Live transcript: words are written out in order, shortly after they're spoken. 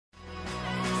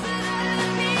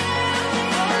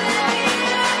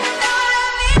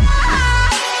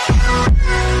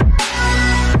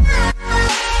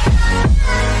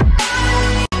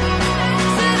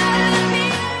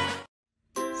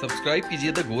Subscribe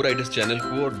कीजिए the go Riders channel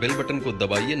को और बेल बटन को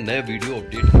दबाइए नए video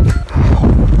update.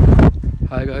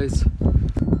 Hi guys,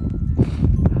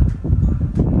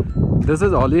 this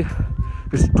is Auli.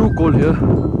 It's too cold here.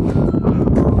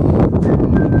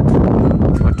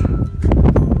 But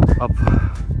अब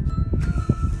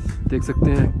देख सकते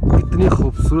हैं कितनी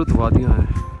खूबसूरत वादियाँ हैं।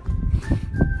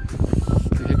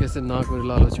 देखिए कैसे नाक मेरे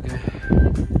लाल हो चुके हैं।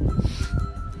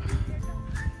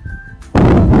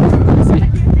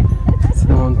 See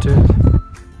the mountain.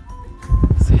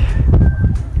 See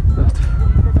that.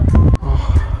 Oh.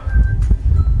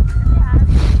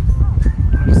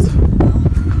 Nice.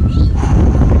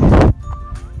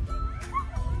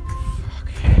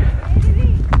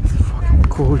 It's fucking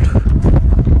cold.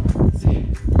 See.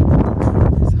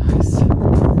 It's ice.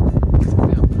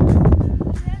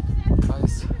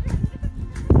 Ice.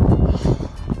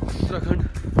 Uttarakhand.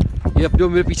 ये अब जो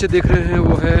मेरे पीछे देख रहे हैं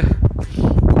वो है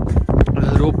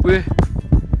रोपवे।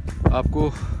 आपको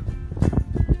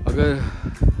अगर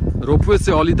रोपवे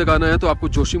से औली तक आना है तो आपको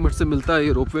जोशीमठ से मिलता है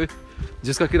ये रोपवे,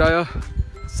 जिसका किराया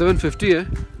 750 है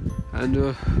एंड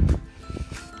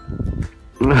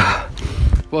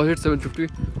पर हेड 750।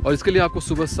 और इसके लिए आपको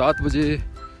सुबह 7 बजे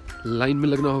लाइन में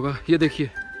लगना होगा। ये देखिए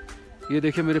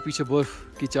मेरे पीछे बर्फ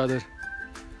की चादर।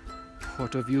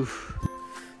 व्हाट अ व्यू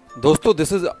दोस्तों।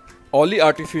 This is Auli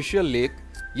artificial lake.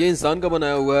 ये इंसान का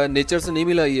बनाया हुआ है, नेचर से नहीं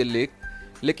मिला ये लेक।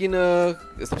 लेकिन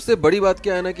सबसे बड़ी बात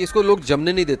क्या है ना कि इसको लोग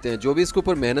जमने नहीं देते हैं। जो भी इसके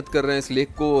ऊपर मेहनत कर रहे हैं इस लेक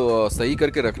को सही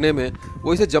करके रखने में,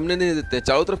 वो इसे जमने नहीं देते हैं।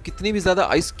 चारों तरफ कितनी भी ज़्यादा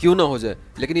आइस क्यों ना हो जाए,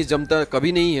 लेकिन ये जमता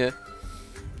कभी नहीं है।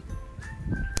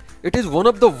 It is one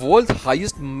of the world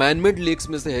highest manmade lakes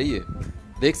में से है ये।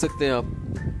 देख सकते हैं आप,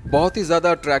 बहुत ही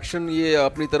ज़्यादा अट्रैक्शन ये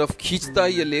अपनी तरफ खींचता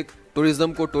है ये लेक,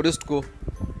 टूरिज्म को, टूरिस्ट को।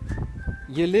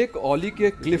 ये लेक औली के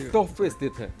क्लिफ टॉप पे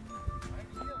स्थित है।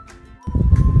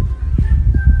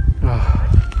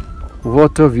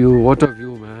 What a view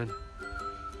man।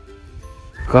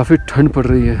 काफी ठंड पड़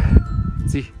रही है।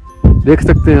 सी देख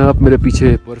सकते हैं आप मेरे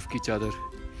पीछे बर्फ की चादर।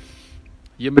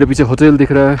 ये मेरे पीछे होटल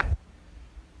दिख रहा है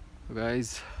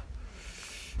guys.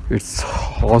 It's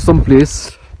awesome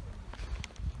place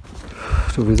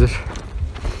to visit.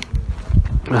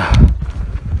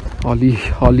 Auli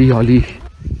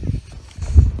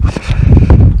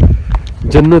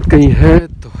जन्नत कहीं है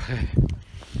तो है,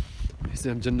 इसे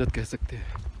हम जन्नत कह सकते हैं।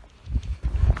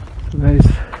 गाइस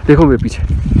देखो मेरे पीछे।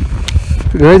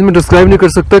 गाइस मैं डिस्क्राइब नहीं कर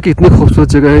सकता कि इतनी खूबसूरत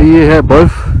जगह है। ये है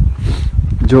बर्फ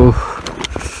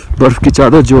की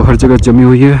चादर जो हर जगह जमी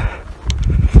हुई है।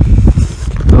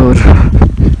 और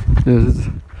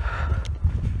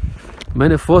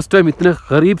मैंने फर्स्ट टाइम इतने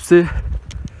करीब से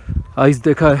आइस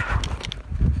देखा है।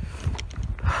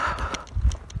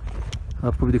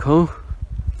 आपको भी दिखाऊं।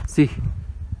 सी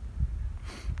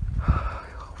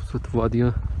खूबसूरत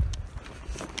वादियाँ।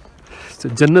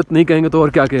 जन्नत नहीं कहेंगे तो और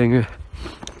क्या कहेंगे।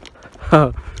 हाँ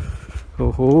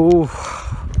ओहो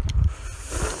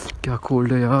क्या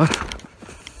कोल्ड है यार।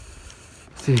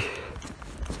 सी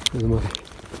हमारे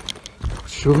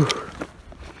शो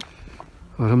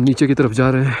और हम नीचे की तरफ जा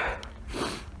रहे हैं।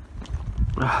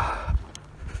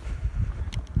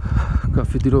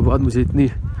 काफ़ी दिनों बाद मुझे इतनी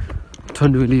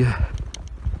ठंड मिली है।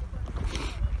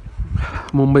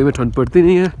 मुंबई में ठंड पड़ती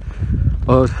नहीं है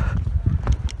और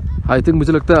आई थिंक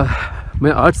मुझे लगता है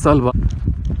मैं 8 साल बाद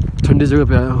ठंडी जगह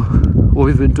पे आया हूँ, वो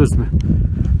भी विंटर्स में।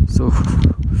 सो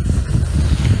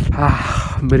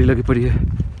मेरी लगी पड़ी है।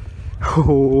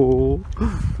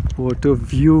 What a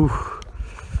view.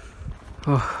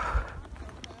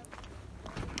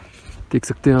 देख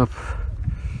सकते हैं आप,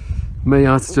 मैं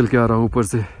यहाँ से चल के आ रहा हूँ ऊपर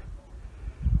से।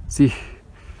 See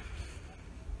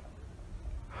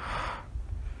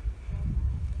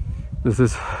this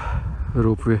is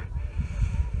ropeway.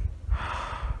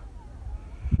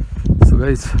 So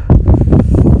guys,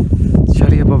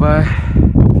 चलिए bye bye.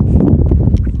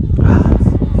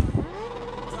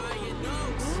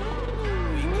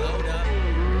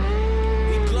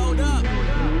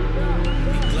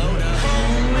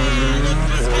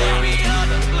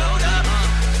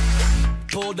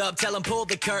 Up, tell them pull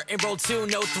the curtain, roll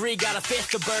 203, got a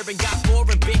fifth of bourbon, got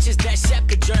foreign bitches that shep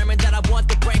the German, that I want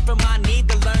the brain from, I need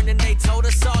to learn, and they told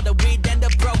us all that we'd end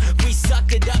up broke, we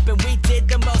sucked it up and we did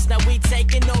the most, now we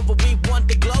taking over, we want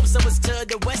the globe, so it's to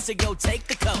the west to go take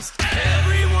the coast.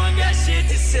 Everyone got shit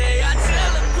to say, I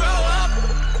tell them grow up,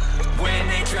 when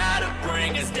they try to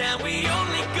bring us down, we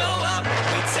only go up,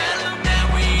 we tell them that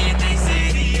we in the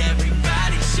city,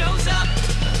 everybody shows up.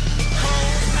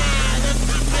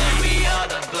 Blowed up. We are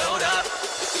the blowed up.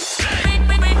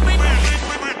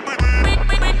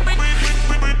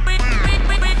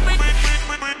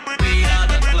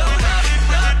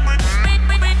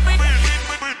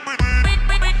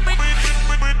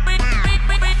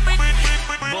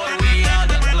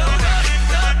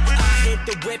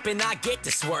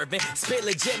 swerving. Spit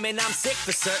legit, man, I'm sick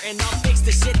for certain. I'll fix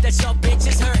the shit that y'all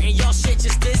bitches hurting. Y'all shit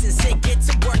just isn't sick, get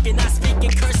to work. And I speak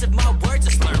in cursive, my words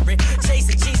are slurring.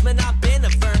 Chasing cheese, man, I've been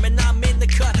a vermin. I'm in the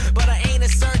cut, but I ain't a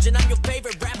surgeon. I'm your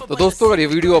favorite rapper. तो दोस्तों अगर ये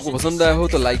video आपको पसंद आया हो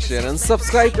तो like share and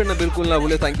subscribe करना बिल्कुल ना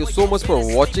भूले। Thank you so much for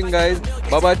watching guys.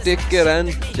 Bye bye, take care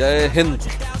and जय हिंद।